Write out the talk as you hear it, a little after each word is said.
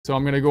So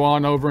I'm going to go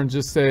on over and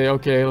just say,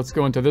 okay, let's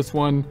go into this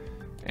one.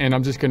 And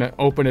I'm just going to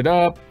open it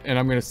up and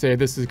I'm going to say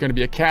this is going to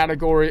be a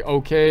category.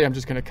 Okay, I'm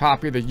just going to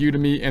copy the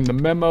Udemy in the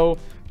memo,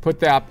 put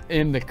that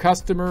in the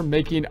customer,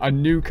 making a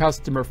new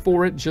customer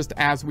for it, just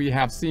as we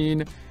have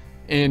seen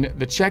in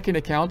the checking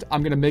account.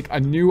 I'm going to make a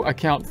new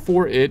account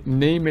for it,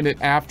 naming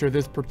it after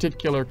this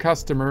particular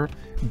customer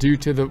due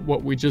to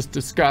what we just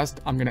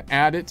discussed. I'm going to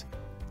add it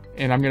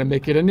and I'm going to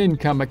make it an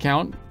income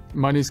account.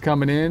 Money's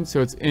coming in, so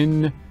it's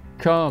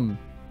income.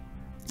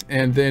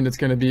 And then it's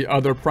going to be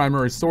other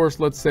primary source,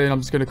 let's say, and I'm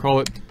just going to call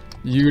it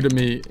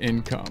Udemy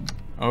income.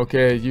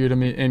 Okay,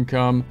 Udemy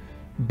income.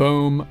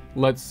 Boom.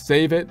 Let's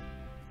save it.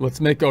 Let's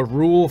make a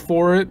rule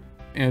for it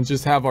and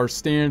just have our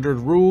standard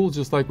rule,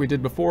 just like we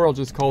did before. I'll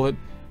just call it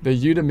the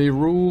Udemy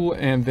rule.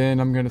 And then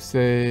I'm going to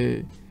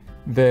say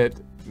that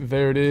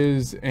there it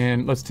is.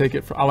 And let's take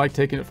it. I like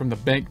taking it from the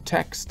bank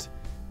text.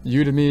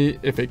 Udemy,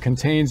 if it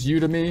contains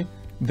Udemy,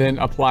 then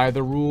apply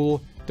the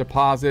rule,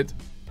 deposit,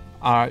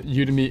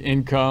 Udemy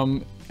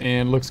income,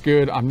 and looks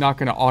good. I'm not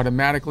going to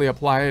automatically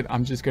apply it.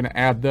 I'm just going to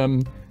add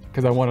them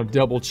because I want to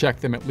double check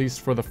them at least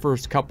for the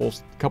first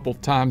couple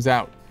times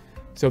out.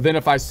 So then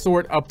if I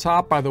sort up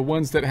top by the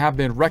ones that have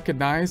been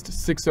recognized,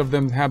 6 of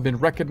them have been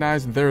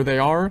recognized, there they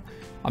are.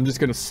 I'm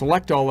just going to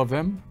select all of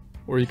them,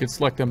 or you can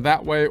select them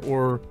that way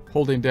or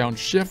holding down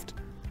shift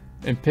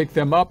and pick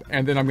them up,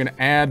 and then I'm going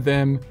to add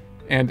them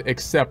and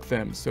accept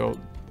them. So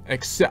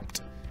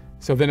accept.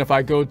 So then if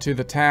I go to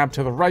the tab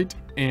to the right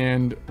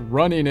and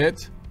running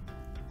it,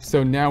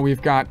 so now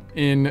we've got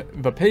in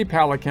the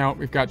PayPal account,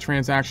 we've got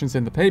transactions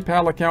in the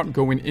PayPal account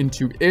going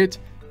into it,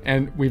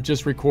 and we've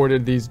just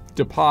recorded these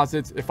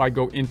deposits. If I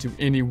go into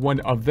any one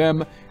of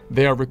them,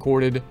 they are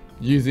recorded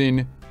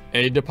using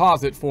a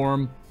deposit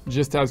form,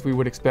 just as we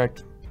would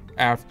expect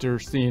after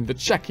seeing the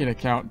checking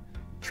account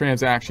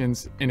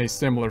transactions in a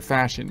similar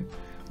fashion.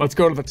 Let's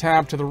go to the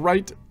tab to the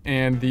right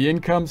and the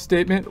income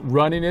statement,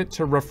 running it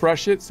to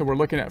refresh it. So we're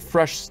looking at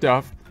fresh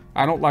stuff.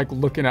 I don't like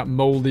looking at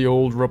moldy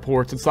old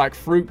reports. It's like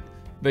fruit.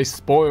 They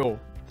spoil.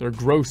 They're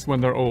gross when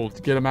they're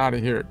old. Get them out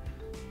of here.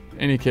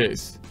 Any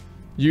case,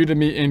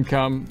 Udemy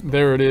income,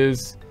 there it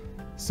is.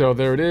 So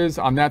there it is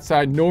on that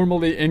side.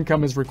 Normally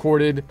income is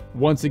recorded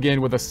once again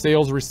with a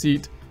sales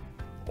receipt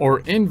or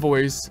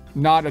invoice,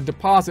 not a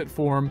deposit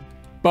form.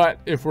 But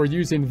if we're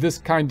using this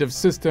kind of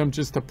system,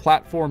 just a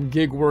platform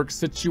gig work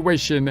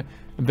situation,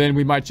 then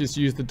we might just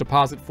use the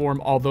deposit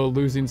form, although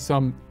losing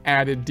some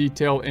added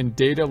detail and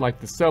data like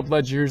the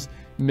subledgers,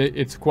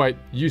 it's quite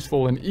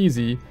useful and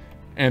easy,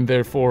 and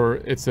therefore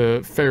it's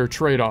a fair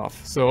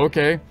trade-off. So,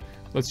 okay,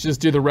 let's just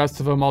do the rest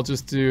of them. I'll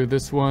just do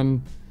this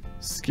one,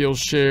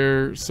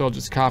 Skillshare. So I'll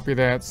just copy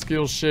that,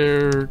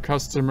 Skillshare,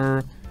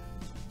 customer,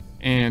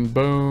 and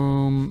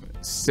boom,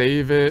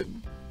 save it.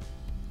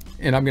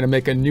 And I'm going to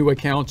make a new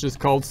account just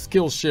called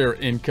Skillshare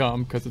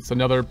income because it's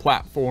another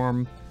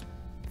platform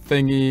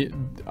thingy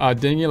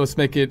dingy. Let's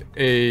make it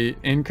a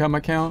income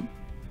account,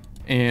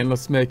 and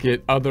let's make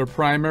it other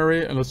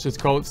primary, and let's just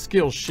call it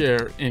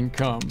Skillshare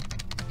income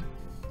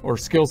or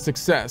skill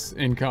success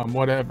income,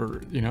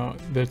 whatever, you know.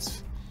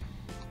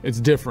 It's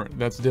different.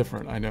 That's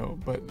different, I know,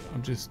 but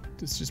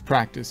it's just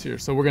practice here.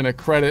 So we're going to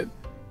credit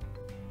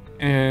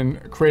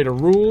and create a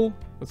rule.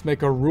 Let's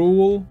make a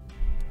rule.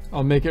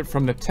 I'll make it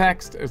from the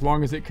text as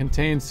long as it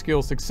contains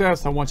skill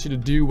success. I want you to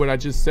do what I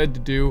just said to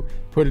do,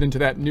 put it into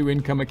that new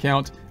income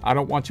account. I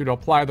don't want you to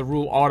apply the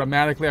rule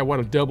automatically. I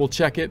want to double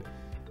check it.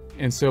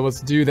 And so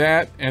let's do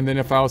that. And then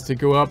if I was to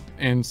go up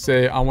and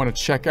say, I want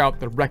to check out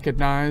the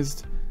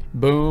recognized,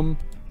 boom,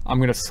 I'm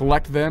going to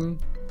select them.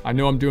 I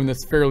know I'm doing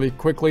this fairly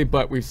quickly,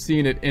 but we've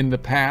seen it in the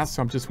past.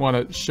 So I just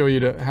want to show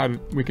you how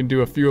we can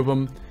do a few of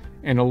them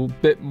in a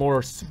bit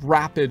more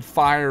rapid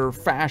fire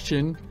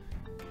fashion.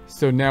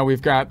 So now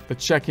we've got the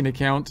checking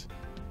account,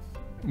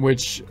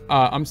 which,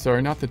 I'm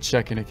sorry, not the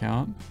checking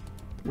account.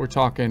 We're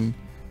talking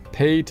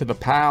pay to the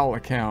pal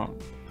account,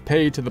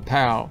 pay to the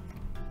pal.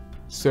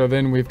 So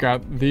then we've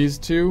got these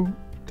two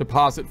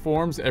deposit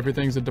forms.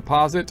 Everything's a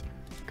deposit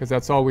because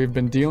that's all we've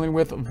been dealing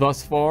with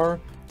thus far.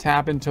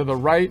 Tapping to the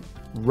right,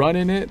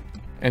 running it.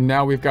 And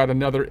now we've got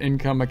another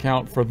income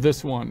account for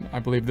this one. I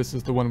believe this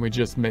is the one we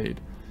just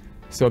made.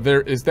 So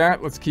there is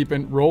that. Let's keep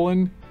it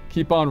rolling.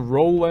 Keep on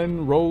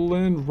rolling,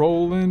 rolling,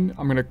 rolling.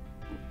 I'm gonna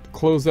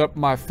close up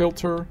my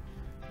filter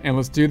and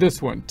let's do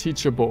this one,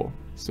 Teachable.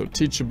 So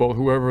Teachable,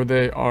 whoever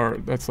they are,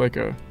 that's like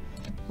a,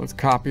 let's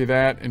copy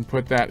that and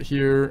put that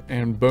here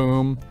and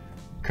boom,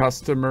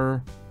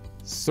 customer,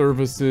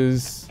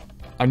 services,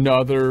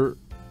 another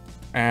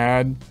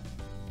ad.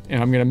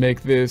 And I'm gonna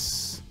make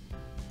this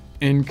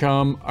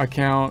income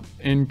account,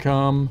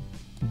 income,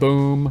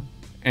 boom.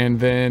 And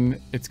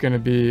then it's gonna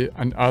be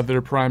an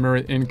other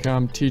primary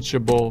income,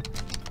 Teachable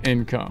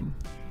income,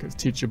 because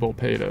Teachable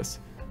paid us.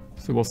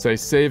 So we'll say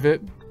save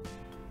it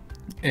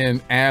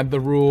and add the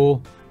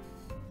rule.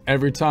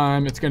 Every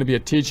time it's going to be a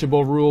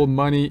Teachable rule,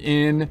 money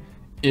in.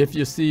 If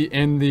you see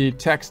in the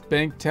text,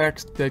 bank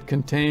text that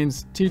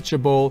contains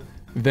Teachable,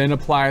 then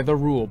apply the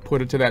rule.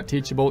 Put it to that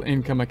Teachable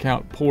income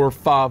account, por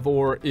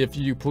favor, if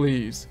you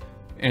please.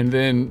 and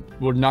then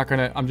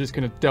I'm just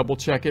gonna double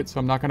check it. So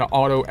I'm not gonna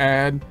auto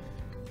add,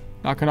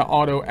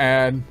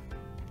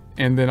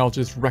 and then I'll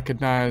just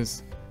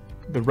recognize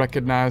the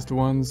recognized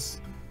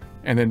ones,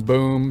 and then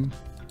boom,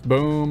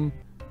 boom,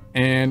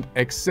 and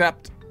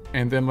accept.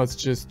 And then let's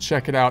just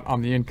check it out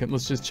on the income.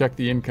 Let's just check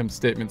the income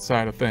statement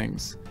side of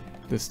things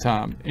this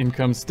time.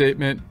 Income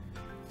statement,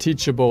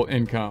 teachable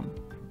income.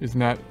 Isn't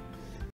that